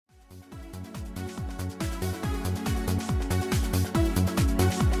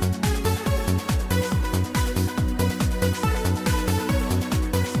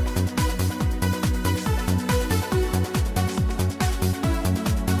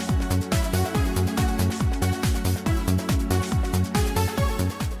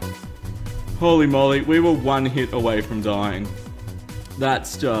Holy moly, we were one hit away from dying.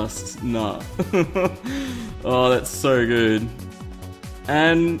 That's just, nah. Oh, that's so good.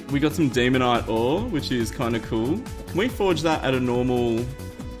 And we got some Demonite ore, which is kind of cool. Can we forge that at a normal...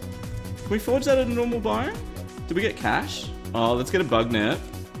 Can we forge that at a normal biome? Did we get cash? Oh, let's get a bug net.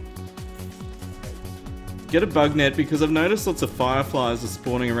 Get a bug net because I've noticed lots of fireflies are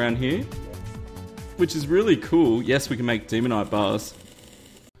spawning around here, which is really cool. Yes, we can make Demonite bars.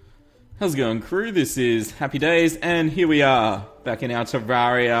 How's it going, crew? This is HappyDays, and here we are, back in our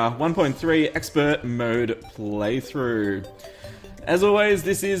Terraria 1.3 Expert Mode playthrough. As always,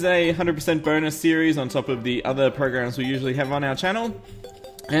 this is a 100% bonus series on top of the other programs we usually have on our channel.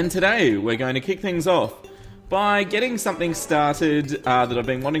 And today, we're going to kick things off by getting something started that I've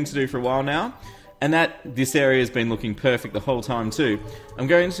been wanting to do for a while now, and that this area has been looking perfect the whole time too. I'm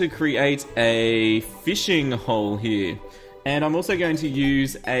going to create a fishing hole here. And I'm also going to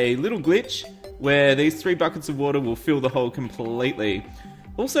use a little glitch where these 3 buckets of water will fill the hole completely.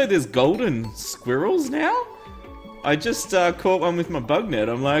 Also, there's golden squirrels now? I just caught one with my bug net.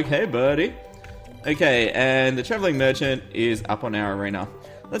 I'm like, hey buddy. Okay, and the traveling merchant is up on our arena.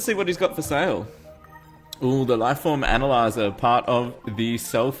 Let's see what he's got for sale. Ooh, the lifeform analyzer, part of the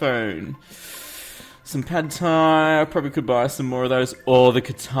cell phone. Some pad thai, I probably could buy some more of those. Or the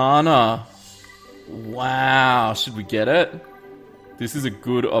katana. Wow, should we get it? This is a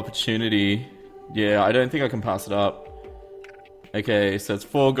good opportunity. Yeah, I don't think I can pass it up. Okay, so it's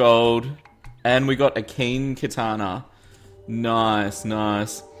 4 gold. And we got a keen katana. Nice,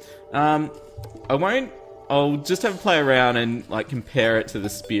 nice. I'll just have a play around and like compare it to the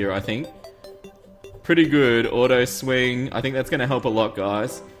spear, I think. Pretty good. Auto swing. I think that's going to help a lot,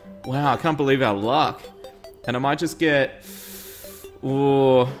 guys. Wow, I can't believe our luck. And I might just get...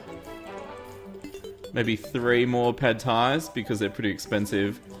 Ooh... Maybe 3 more pad thais because they're pretty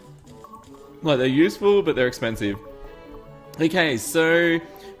expensive. Like, they're useful, but they're expensive. Okay, so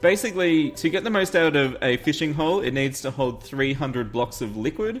basically, to get the most out of a fishing hole, it needs to hold 300 blocks of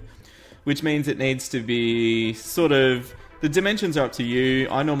liquid, which means it needs to be sort of... The dimensions are up to you.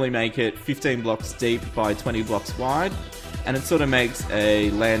 I normally make it 15 blocks deep by 20 blocks wide, and it sort of makes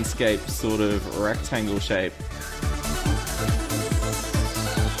a landscape sort of rectangle shape.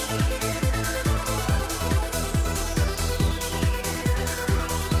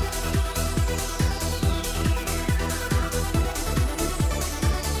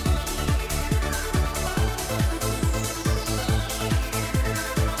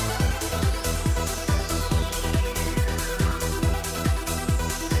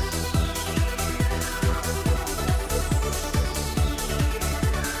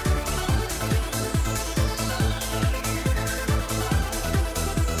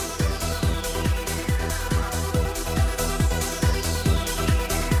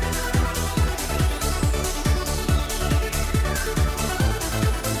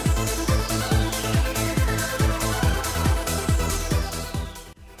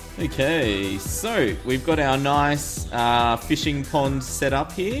 Okay, so we've got our nice fishing pond set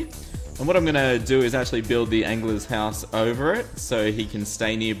up here. And what I'm going to do is actually build the angler's house over it so he can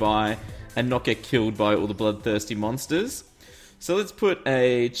stay nearby and not get killed by all the bloodthirsty monsters. So let's put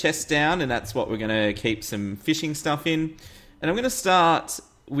a chest down, and that's what we're going to keep some fishing stuff in. And I'm going to start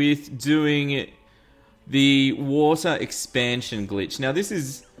with doing the water expansion glitch. Now this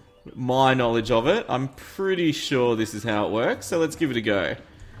is my knowledge of it. I'm pretty sure this is how it works, so let's give it a go.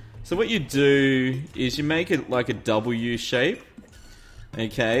 So what you do is you make it like a W shape.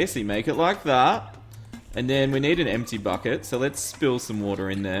 Okay, so you make it like that. And then we need an empty bucket, so let's spill some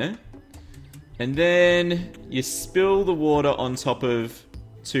water in there. And then you spill the water on top of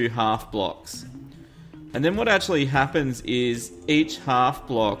 2 half blocks. And then what actually happens is each half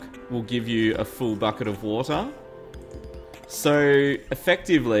block will give you a full bucket of water. So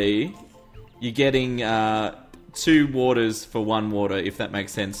effectively, you're getting 2 waters for 1 water, if that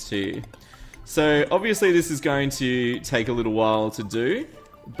makes sense to you. So obviously this is going to take a little while to do,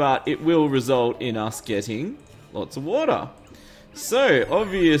 but it will result in us getting lots of water. So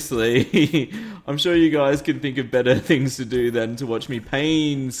obviously, I'm sure you guys can think of better things to do than to watch me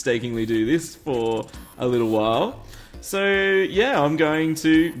painstakingly do this for a little while. So yeah, I'm going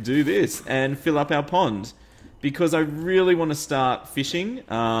to do this and fill up our pond because I really want to start fishing.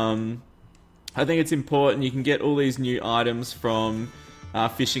 I think it's important. You can get all these new items from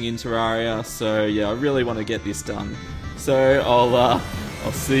fishing in Terraria. So yeah, I really want to get this done. So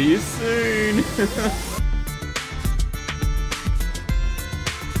I'll see you soon.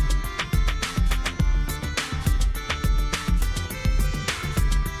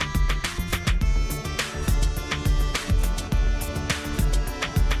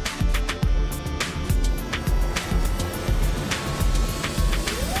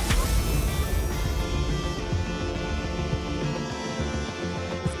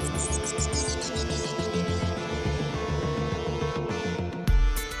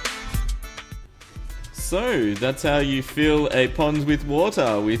 So, that's how you fill a pond with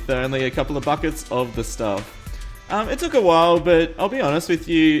water, with only a couple of buckets of the stuff. It took a while, but I'll be honest with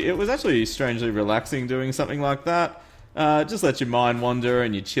you, it was actually strangely relaxing doing something like that. Just let your mind wander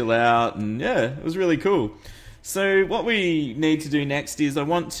and you chill out, and yeah, it was really cool. So what we need to do next is I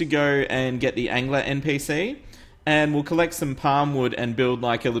want to go and get the angler NPC, and we'll collect some palm wood and build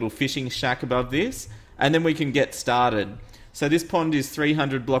like a little fishing shack above this, and then we can get started. So this pond is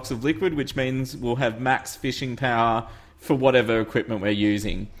 300 blocks of liquid, which means we'll have max fishing power for whatever equipment we're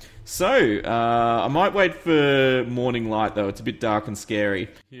using. So, I might wait for morning light though, it's a bit dark and scary.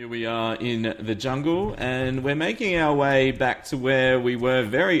 Here we are in the jungle, and we're making our way back to where we were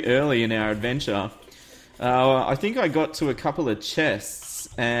very early in our adventure. I think I got to a couple of chests,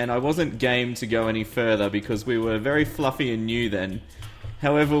 and I wasn't game to go any further because we were very fluffy and new then.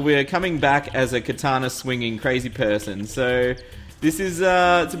 However, we're coming back as a katana swinging crazy person, so this is,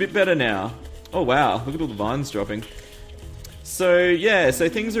 it's a bit better now. Oh wow, look at all the vines dropping. So yeah, so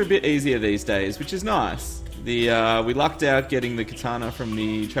things are a bit easier these days, which is nice. We lucked out getting the katana from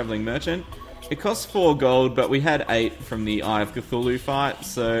the traveling merchant. It costs 4 gold, but we had 8 from the Eye of Cthulhu fight,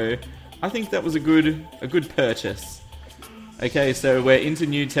 so I think that was a good purchase. Okay, so we're into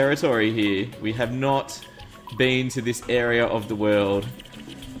new territory here. We have not been to this area of the world,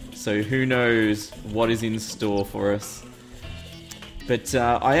 so who knows what is in store for us. But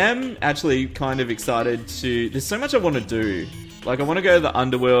I am actually kind of excited to... There's so much I want to do. Like, I want to go to the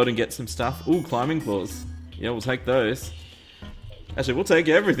underworld and get some stuff. Ooh, climbing claws. Yeah, we'll take those. Actually, we'll take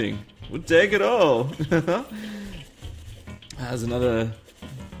everything. We'll take it all. There's another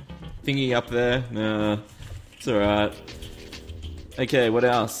thingy up there. No, it's alright. Okay, what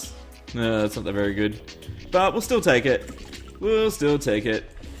else? No, that's not that very good. But we'll still take it. We'll still take it.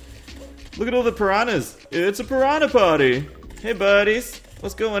 Look at all the piranhas. It's a piranha party. Hey buddies,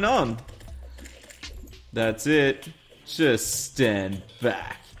 what's going on? That's it. Just stand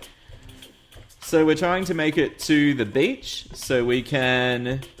back. So we're trying to make it to the beach so we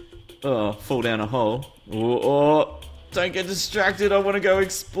can fall down a hole. Oh, don't get distracted. I want to go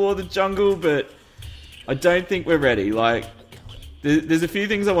explore the jungle, but I don't think we're ready. Like, there's a few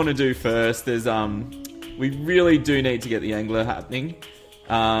things I want to do first. There's we really do need to get the angler happening.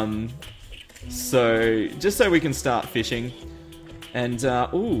 So just so we can start fishing. And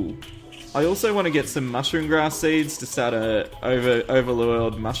ooh, I also want to get some mushroom grass seeds to start a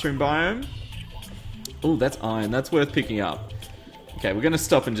overworld mushroom biome. Ooh, that's iron. That's worth picking up. Okay, we're gonna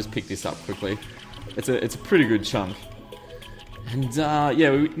stop and just pick this up quickly. It's a pretty good chunk. And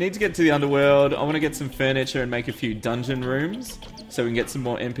yeah, we need to get to the underworld. I want to get some furniture and make a few dungeon rooms so we can get some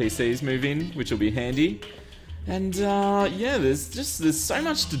more NPCs move in, which will be handy. And yeah, there's so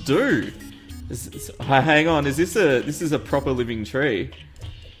much to do. Hang on, this is a proper living tree.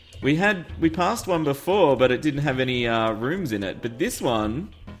 We passed one before, but it didn't have any rooms in it. But this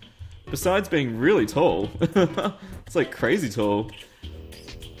one, besides being really tall, it's like crazy tall.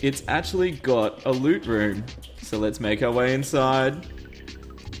 It's actually got a loot room. So let's make our way inside.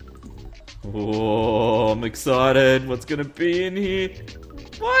 Oh, I'm excited. What's gonna be in here?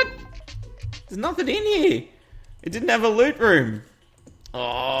 What? There's nothing in here. It didn't have a loot room.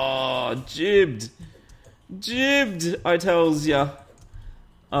 Oh, jibbed. Jibbed, I tells ya.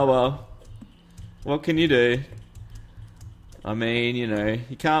 Oh well. What can you do? I mean, you know,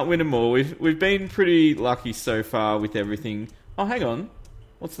 you can't win them all. We've been pretty lucky so far with everything. Oh, hang on.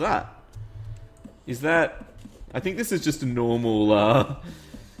 What's that? Is that... I think this is just a normal, I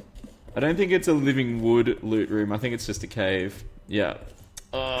don't think it's a living wood loot room. I think it's just a cave. Yeah.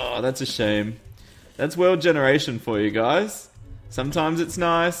 Oh, that's a shame. That's world generation for you guys. Sometimes it's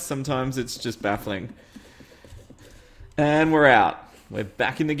nice, sometimes it's just baffling. And we're out. We're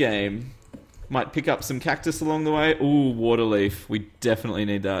back in the game. Might pick up some cactus along the way. Ooh, water leaf. We definitely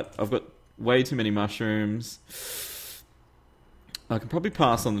need that. I've got way too many mushrooms. I can probably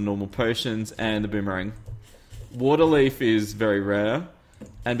pass on the normal potions and the boomerang. Water leaf is very rare,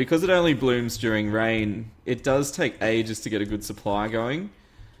 and because it only blooms during rain, it does take ages to get a good supply going.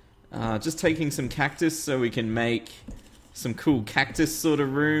 Just taking some cactus so we can make some cool cactus sort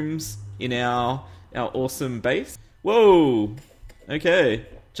of rooms in our awesome base. Whoa! Okay,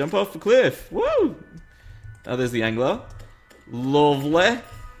 jump off the cliff. Whoa! Oh, there's the angler. Lovely.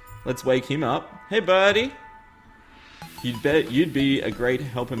 Let's wake him up. Hey, buddy. You'd bet you'd be a great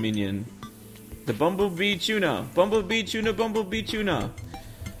helper minion. The bumblebee tuna. Bumblebee tuna, bumblebee tuna.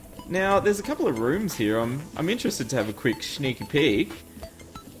 Now, there's a couple of rooms here. I'm interested to have a quick sneaky peek.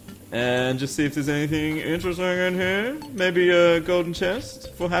 and just see if there's anything interesting in here. Maybe a golden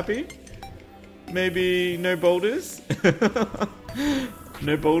chest for Happy. Maybe no boulders.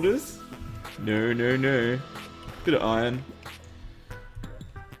 No boulders. No. Bit of iron.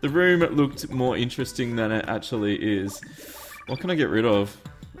 The room looked more interesting than it actually is. What can I get rid of?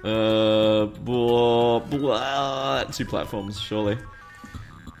 Blah, 2 platforms, surely.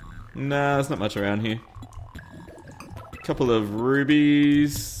 Nah, there's not much around here. A couple of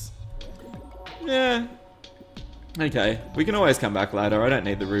rubies. Yeah. Okay, we can always come back later. I don't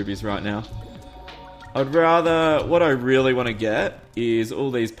need the rubies right now. I'd rather... What I really want to get is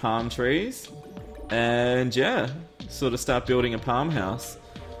all these palm trees. And yeah, sort of start building a palm house.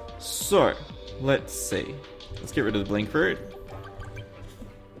 So, let's see. Let's get rid of the blink root.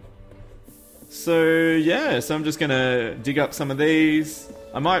 So yeah, so I'm just gonna dig up some of these.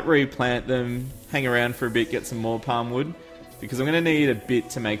 I might replant them, hang around for a bit, get some more palm wood, because I'm gonna need a bit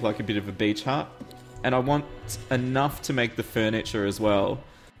to make like a bit of a beach hut. And I want enough to make the furniture as well.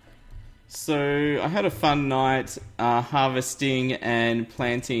 So I had a fun night harvesting and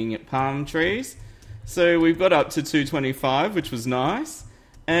planting palm trees. So we've got up to 225, which was nice.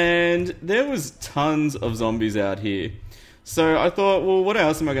 And there was tons of zombies out here. So I thought, well, what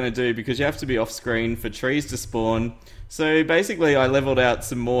else am I going to do? Because you have to be off screen for trees to spawn. So basically I leveled out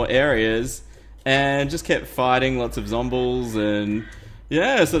some more areas and just kept fighting lots of zombies and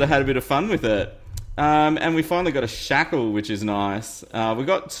yeah, sort of had a bit of fun with it. And we finally got a shackle, which is nice. We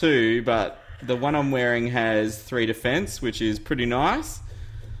got 2, but the one I'm wearing has 3 defense, which is pretty nice.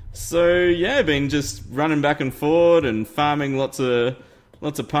 So yeah, been just running back and forward and farming lots of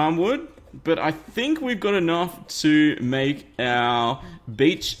palm wood. But I think we've got enough to make our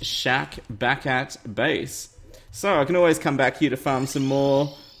beach shack back at base. So I can always come back here to farm some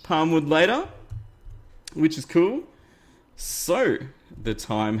more palm wood later, which is cool. So the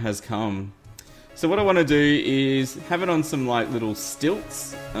time has come. So what I want to do is have it on some like little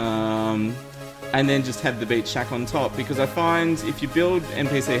stilts, and then just have the beach shack on top, because I find if you build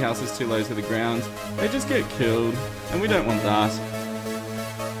NPC houses too low to the ground, they just get killed, and we don't want that.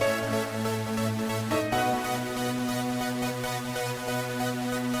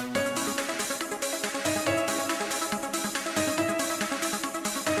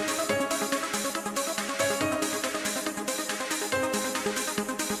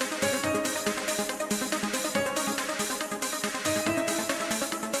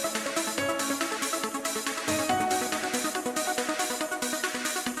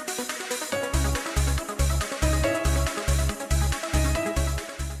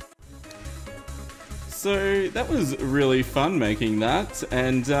 So that was really fun making that,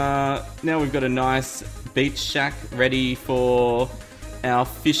 and now we've got a nice beach shack ready for our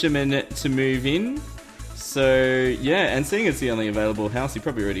fisherman to move in. So yeah, and seeing it's the only available house, he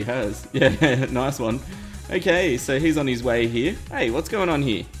probably already has. Yeah, nice one. Okay, so he's on his way here. Hey, what's going on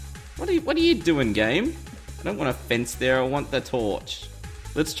here? What are you doing, game? I don't want a fence there, I want the torch.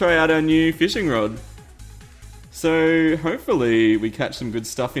 Let's try out our new fishing rod. So hopefully we catch some good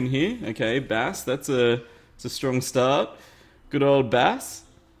stuff in here. Okay, bass, it's a strong start. Good old bass.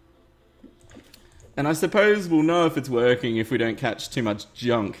 And I suppose we'll know if it's working if we don't catch too much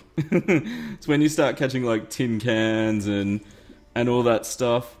junk. It's when you start catching like tin cans and all that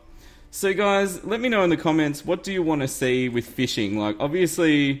stuff. So guys, let me know in the comments, what do you want to see with fishing? Like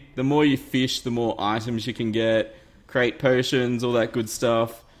obviously the more you fish, the more items you can get, create potions, all that good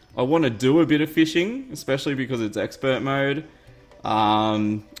stuff. I want to do a bit of fishing, especially because it's expert mode.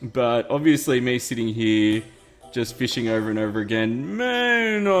 But obviously me sitting here just fishing over and over again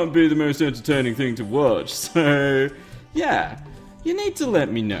may not be the most entertaining thing to watch. So yeah, you need to let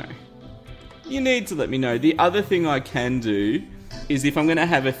me know. You need to let me know. The other thing I can do is if I'm going to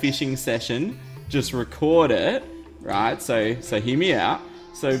have a fishing session, just record it, right? So hear me out.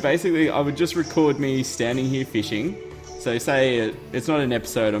 So basically I would just record me standing here fishing. So say it's not an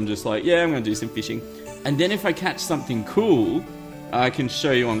episode, I'm just like, yeah, I'm going to do some fishing. And then if I catch something cool, I can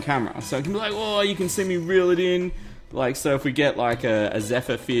show you on camera. So I can be like, oh, you can see me reel it in. Like, so if we get like a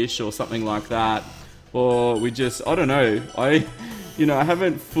zephyr fish or something like that, or we just, I don't know. I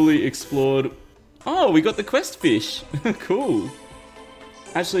haven't fully explored. Oh, we got the quest fish. Cool.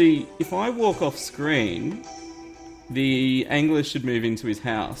 Actually, if I walk off screen, the angler should move into his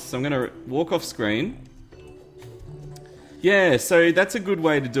house. So I'm going to walk off screen. Yeah, so that's a good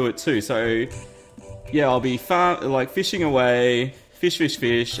way to do it too. So, yeah, I'll be fishing away,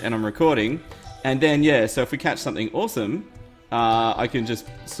 fish, and I'm recording. And then, yeah, so if we catch something awesome, I can just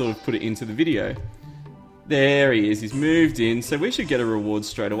sort of put it into the video. There he is, he's moved in, so we should get a reward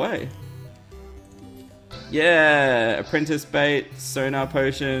straight away. Yeah, apprentice bait, sonar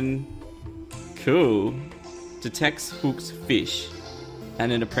potion. Cool. Detects hooked fish.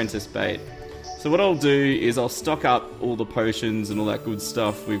 And an apprentice bait. So what I'll do is I'll stock up all the potions and all that good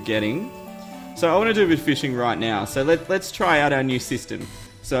stuff we're getting. So I want to do a bit of fishing right now. So let's try out our new system.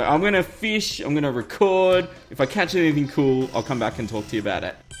 So I'm going to fish, I'm going to record. If I catch anything cool, I'll come back and talk to you about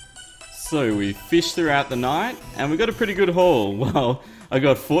it. So we fished throughout the night, and we got a pretty good haul. Well, I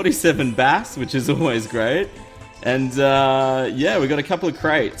got 47 bass, which is always great. And yeah, we got a couple of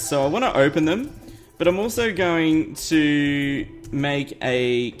crates. So I want to open them, but I'm also going to make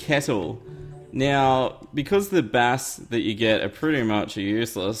a kettle. Now, because the bass that you get are pretty much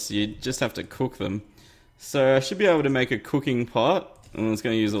useless, you just have to cook them. So I should be able to make a cooking pot. And it's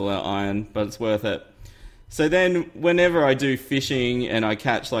going to use all our iron, but it's worth it. So then, whenever I do fishing and I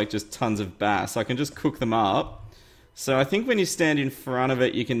catch like just tons of bass, I can just cook them up. So I think when you stand in front of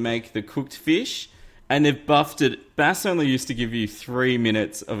it, you can make the cooked fish. And they've buffed it. Bass only used to give you 3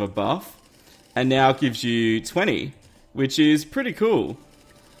 minutes of a buff. And now it gives you 20, which is pretty cool.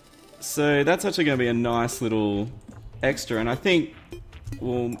 So that's actually going to be a nice little extra. And I think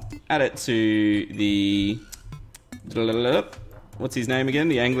we'll add it to the... What's his name again?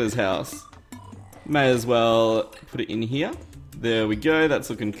 The angler's house. May as well put it in here. There we go. That's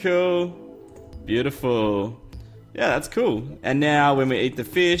looking cool. Beautiful. Yeah, that's cool. And now when we eat the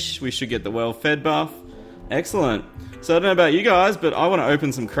fish, we should get the well-fed buff. Excellent. So I don't know about you guys, but I want to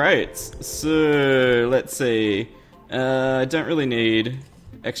open some crates. So let's see. I don't really need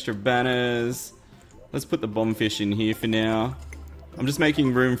extra banners. Let's put the bombfish in here for now. I'm just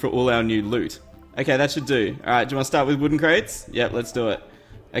making room for all our new loot. Okay, that should do. Alright, do you want to start with wooden crates? Yep, let's do it.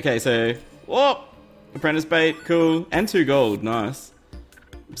 Okay, so... Whoa! Apprentice bait, cool. And 2 gold, nice.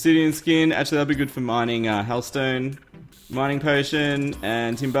 Obsidian skin, actually that'll be good for mining hellstone. Mining potion,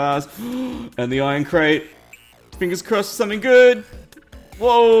 and tin bars. And the iron crate. Fingers crossed for something good.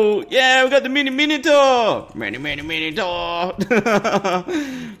 Whoa! Yeah, we got the minotaur! Minotaur!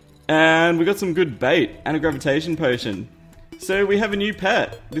 And we got some good bait. And a gravitation potion. So we have a new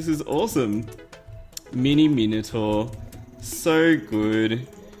pet. This is awesome. Mini Minotaur. So good.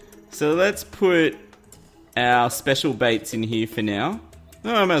 So let's put our special baits in here for now.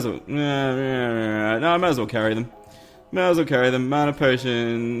 No, I might as well. No, I might as well carry them. Might as well carry them. Mana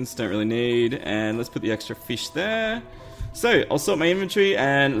potions, don't really need. And let's put the extra fish there. So, I'll sort my inventory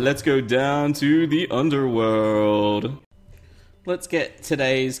and let's go down to the underworld. Let's get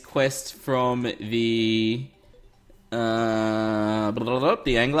today's quest from the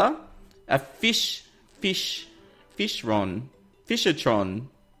angler. A Fishertron.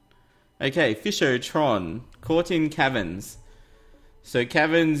 Okay, Fishertron. Caught in caverns. So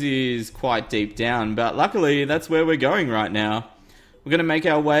caverns is quite deep down, but luckily that's where we're going right now. We're going to make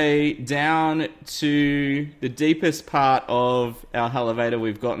our way down to the deepest part of our elevator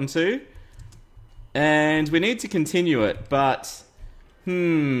we've gotten to. And we need to continue it, but...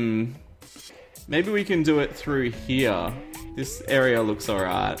 maybe we can do it through here. This area looks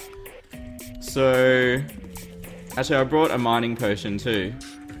alright. So... Actually, I brought a mining potion too.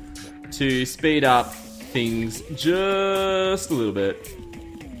 To speed up things just a little bit.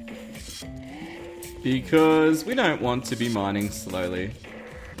 Because we don't want to be mining slowly.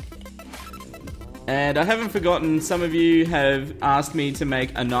 And I haven't forgotten, some of you have asked me to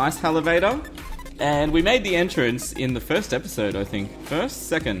make a nice elevator. And we made the entrance in the first episode, I think. First?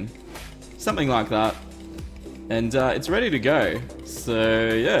 Second? Something like that. And it's ready to go. So,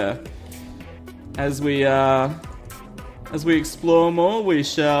 yeah. As we explore more, we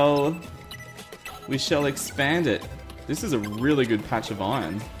shall expand it. This is a really good patch of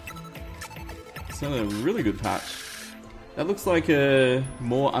iron. It's a really good patch. That looks like a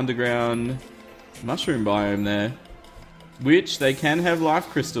more underground mushroom biome there. Which they can have life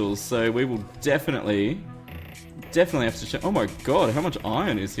crystals, so we will definitely have to check. Oh my god, how much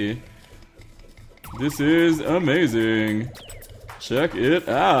iron is here? This is amazing. Check it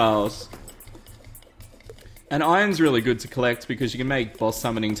out. And iron's really good to collect because you can make boss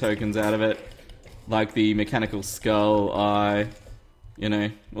summoning tokens out of it. Like the mechanical skull eye, you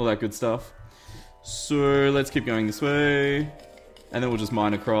know, all that good stuff. So let's keep going this way. And then we'll just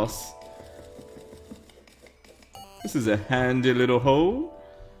mine across. This is a handy little hole.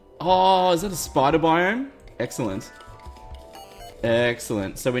 Oh, is that a spider biome? Excellent.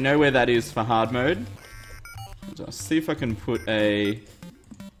 Excellent. So we know where that is for hard mode. Just see if I can put a...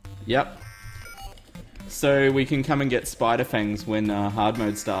 Yep. So we can come and get spider fangs when hard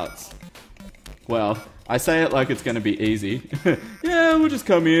mode starts. Well, I say it like it's going to be easy. Yeah, we'll just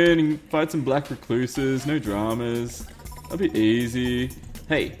come in and fight some black recluses, no dramas. That'll be easy.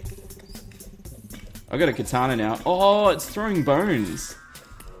 Hey. I got a katana now. Oh, it's throwing bones.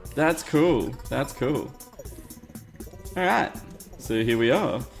 That's cool. That's cool. Alright. So here we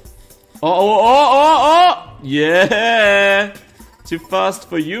are. Oh! Yeah! Too fast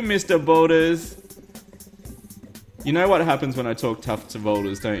for you, Mr. Boulders. You know what happens when I talk tough to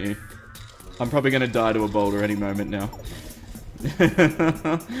boulders, don't you? I'm probably going to die to a boulder any moment now.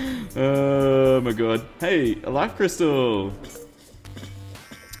 Oh my god. Hey, a life crystal.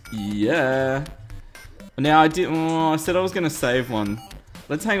 Yeah. Now I said I was going to save one.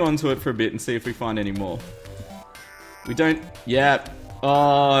 Let's hang on to it for a bit and see if we find any more. We don't... Yep.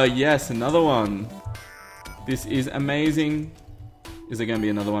 Oh, yes, another one. This is amazing. Is there going to be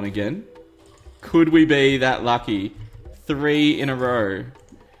another one again? Could we be that lucky? 3 in a row.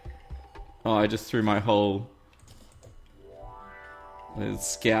 Oh, I just threw my whole...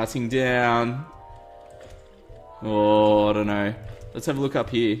 Scouting down. Oh, I don't know. Let's have a look up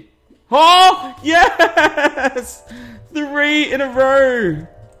here. Oh, yes! 3 in a row.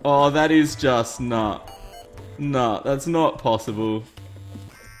 Oh, that is just not. No, that's not possible.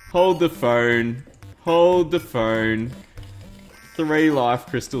 Hold the phone. Hold the phone. 3 life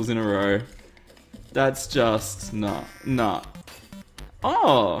crystals in a row. That's just not.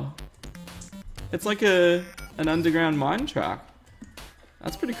 Oh, it's like an underground mine track.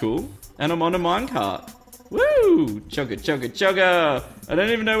 That's pretty cool. And I'm on a minecart. Woo! Chugga, chugga, chugga! I don't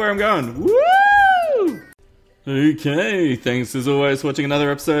even know where I'm going. Woo! Okay, thanks as always for watching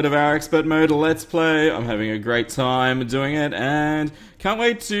another episode of our Expert Mode Let's Play. I'm having a great time doing it and can't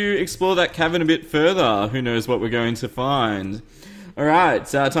wait to explore that cavern a bit further. Who knows what we're going to find. Alright,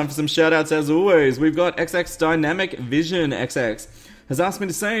 time for some shoutouts as always. We've got XX Dynamic Vision XX has asked me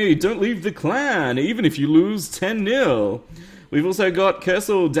to say, don't leave the clan, even if you lose 10-0. We've also got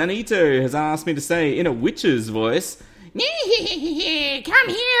Kersel Danito has asked me to say, in a witch's voice, come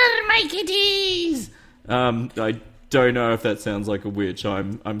here, my kitties. I don't know if that sounds like a witch.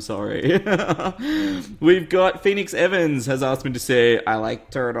 I'm sorry. We've got Phoenix Evans has asked me to say, I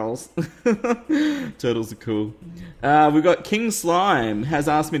like turtles. Turtles are cool. We've got King Slime has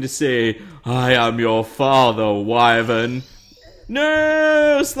asked me to say, I am your father, Wyvern.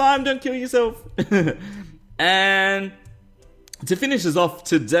 No, Slime, don't kill yourself. And to finish us off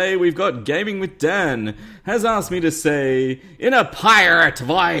today, we've got Gaming with Dan has asked me to say, in a pirate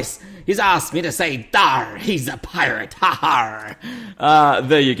voice, he's asked me to say, dar, he's a pirate, ha ha.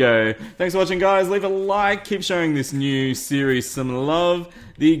 There you go. Thanks for watching, guys. Leave a like, keep showing this new series some love.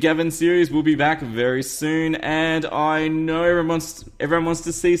 The Gavin series will be back very soon, and I know everyone wants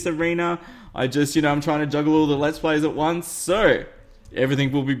to see Serena. I just, I'm trying to juggle all the Let's Plays at once, so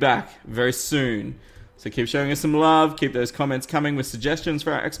everything will be back very soon. So keep showing us some love, keep those comments coming with suggestions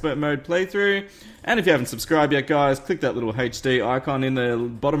for our Expert Mode playthrough. And if you haven't subscribed yet, guys, click that little HD icon in the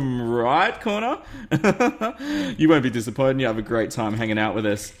bottom right corner. You won't be disappointed, you have a great time hanging out with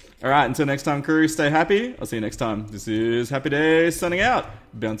us. Alright, until next time, crew, stay happy. I'll see you next time. This is HappyDays signing out.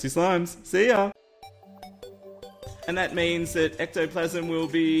 Bouncy slimes. See ya. And that means that ectoplasm will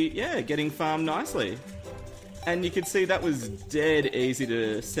be, getting farmed nicely. And you can see that was dead easy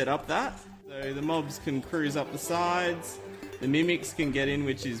to set up that. So the mobs can cruise up the sides, the mimics can get in,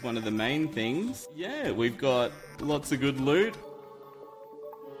 which is one of the main things. Yeah, we've got lots of good loot.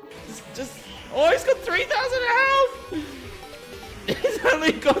 Oh, he's got 3,000 health! He's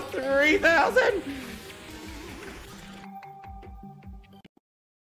only got 3,000!